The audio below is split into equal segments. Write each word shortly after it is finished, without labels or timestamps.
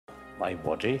my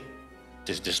body,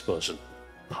 this person,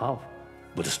 half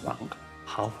Buddhist monk,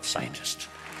 half scientist.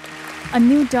 A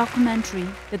new documentary,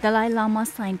 The Dalai Lama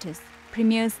Scientist,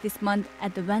 premieres this month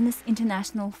at the Venice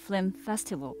International Film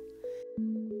Festival.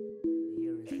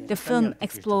 The film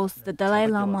explores the Dalai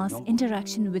Lama's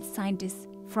interaction with scientists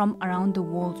from around the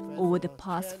world over the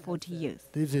past 40 years.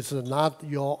 This is not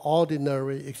your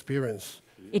ordinary experience.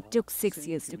 It took 6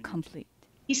 years to complete.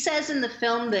 He says in the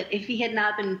film that if he had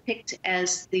not been picked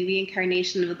as the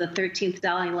reincarnation of the 13th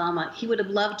Dalai Lama, he would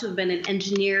have loved to have been an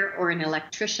engineer or an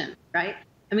electrician, right?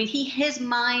 I mean, his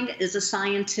mind is a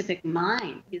scientific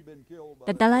mind.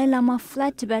 The Dalai Lama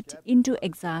fled Tibet into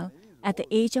exile at the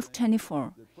age of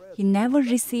 24. He never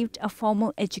received a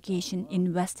formal education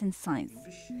in Western science.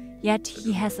 Yet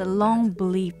he has a long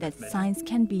belief that science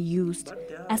can be used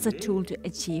as a tool to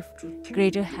achieve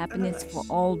greater happiness for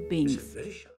all beings.